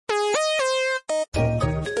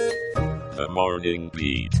Morning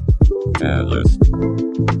Beat. Dallas.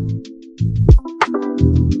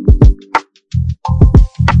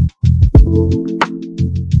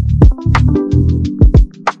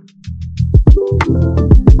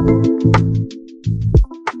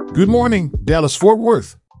 Good morning, Dallas-Fort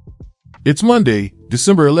Worth. It's Monday,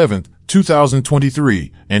 December 11th,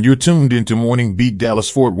 2023, and you're tuned into Morning Beat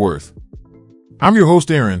Dallas-Fort Worth. I'm your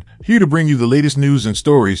host, Aaron, here to bring you the latest news and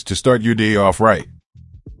stories to start your day off right.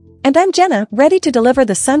 And I'm Jenna, ready to deliver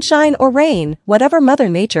the sunshine or rain, whatever Mother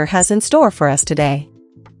Nature has in store for us today.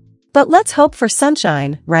 But let's hope for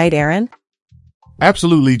sunshine, right, Aaron?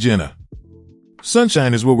 Absolutely, Jenna.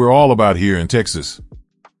 Sunshine is what we're all about here in Texas.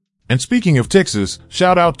 And speaking of Texas,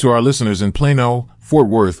 shout out to our listeners in Plano, Fort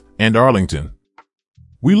Worth, and Arlington.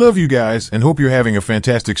 We love you guys and hope you're having a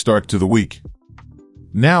fantastic start to the week.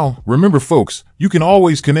 Now, remember folks, you can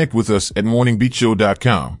always connect with us at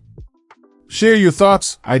morningbeatshow.com. Share your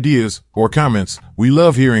thoughts, ideas, or comments. We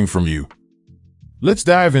love hearing from you. Let's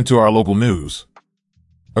dive into our local news.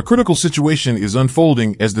 A critical situation is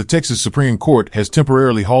unfolding as the Texas Supreme Court has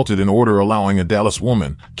temporarily halted an order allowing a Dallas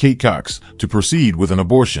woman, Kate Cox, to proceed with an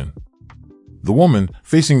abortion. The woman,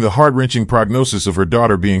 facing the heart-wrenching prognosis of her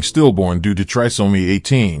daughter being stillborn due to trisomy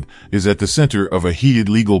 18, is at the center of a heated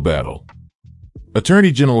legal battle.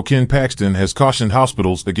 Attorney General Ken Paxton has cautioned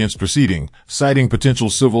hospitals against proceeding, citing potential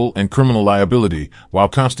civil and criminal liability, while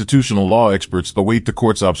constitutional law experts await the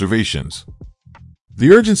court's observations.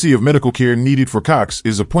 The urgency of medical care needed for Cox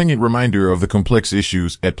is a poignant reminder of the complex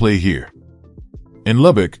issues at play here. In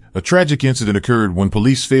Lubbock, a tragic incident occurred when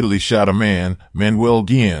police fatally shot a man, Manuel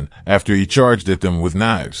Guillen, after he charged at them with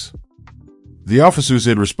knives. The officers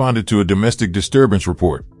had responded to a domestic disturbance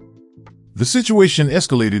report. The situation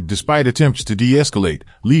escalated despite attempts to de-escalate,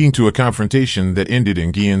 leading to a confrontation that ended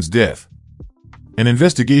in Guillen's death. An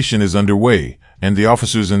investigation is underway, and the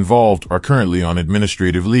officers involved are currently on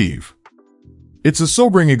administrative leave. It's a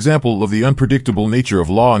sobering example of the unpredictable nature of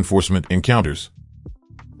law enforcement encounters.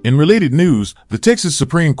 In related news, the Texas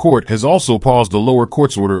Supreme Court has also paused a lower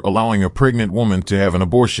court's order allowing a pregnant woman to have an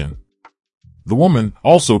abortion. The woman,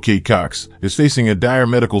 also Kate Cox, is facing a dire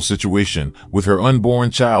medical situation, with her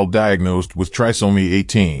unborn child diagnosed with trisomy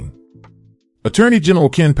 18. Attorney General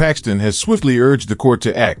Ken Paxton has swiftly urged the court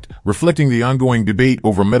to act, reflecting the ongoing debate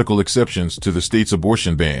over medical exceptions to the state's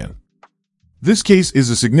abortion ban. This case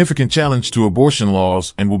is a significant challenge to abortion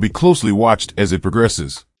laws and will be closely watched as it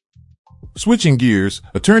progresses. Switching gears,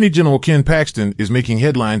 Attorney General Ken Paxton is making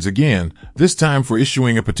headlines again, this time for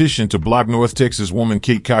issuing a petition to block North Texas woman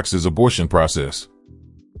Kate Cox's abortion process.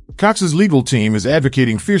 Cox's legal team is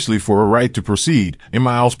advocating fiercely for her right to proceed,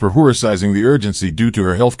 emphasizing the urgency due to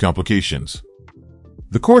her health complications.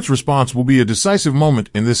 The court's response will be a decisive moment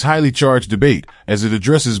in this highly charged debate as it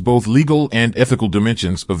addresses both legal and ethical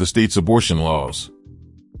dimensions of the state's abortion laws.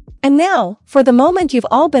 And now, for the moment you've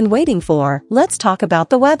all been waiting for, let's talk about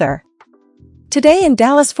the weather. Today in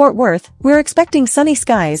Dallas-Fort Worth, we're expecting sunny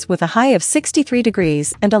skies with a high of 63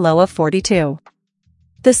 degrees and a low of 42.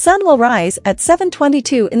 The sun will rise at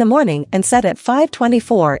 7:22 in the morning and set at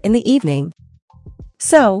 5:24 in the evening.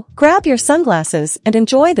 So, grab your sunglasses and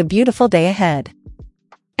enjoy the beautiful day ahead.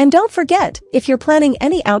 And don't forget, if you're planning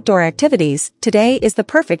any outdoor activities, today is the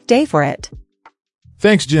perfect day for it.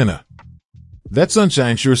 Thanks, Jenna. That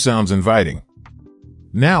sunshine sure sounds inviting.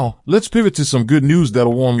 Now, let's pivot to some good news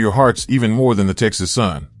that'll warm your hearts even more than the Texas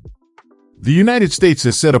sun. The United States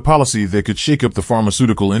has set a policy that could shake up the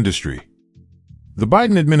pharmaceutical industry. The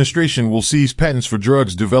Biden administration will seize patents for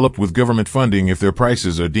drugs developed with government funding if their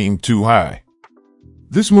prices are deemed too high.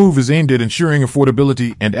 This move is aimed at ensuring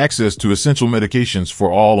affordability and access to essential medications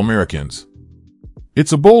for all Americans.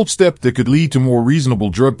 It's a bold step that could lead to more reasonable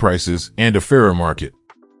drug prices and a fairer market.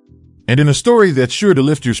 And in a story that's sure to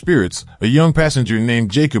lift your spirits, a young passenger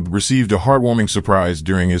named Jacob received a heartwarming surprise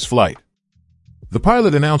during his flight. The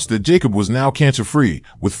pilot announced that Jacob was now cancer-free,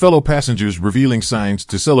 with fellow passengers revealing signs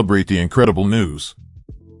to celebrate the incredible news.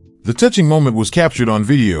 The touching moment was captured on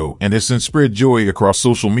video and has since spread joy across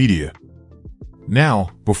social media. Now,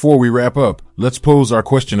 before we wrap up, let's pose our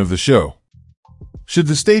question of the show. Should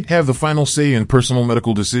the state have the final say in personal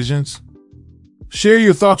medical decisions? Share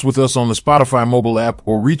your thoughts with us on the Spotify mobile app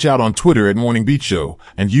or reach out on Twitter at Morning Beat Show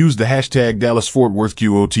and use the hashtag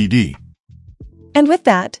DallasFortWorthQOTD. And with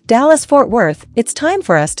that, Dallas-Fort Worth, it's time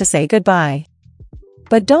for us to say goodbye.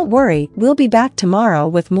 But don't worry, we'll be back tomorrow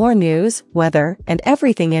with more news, weather, and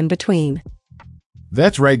everything in between.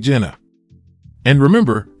 That's right, Jenna. And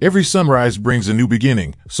remember, every sunrise brings a new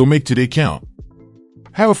beginning, so make today count.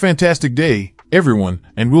 Have a fantastic day, everyone,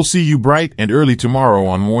 and we'll see you bright and early tomorrow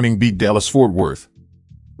on Morning Beat Dallas-Fort Worth.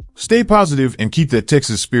 Stay positive and keep that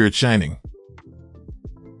Texas spirit shining.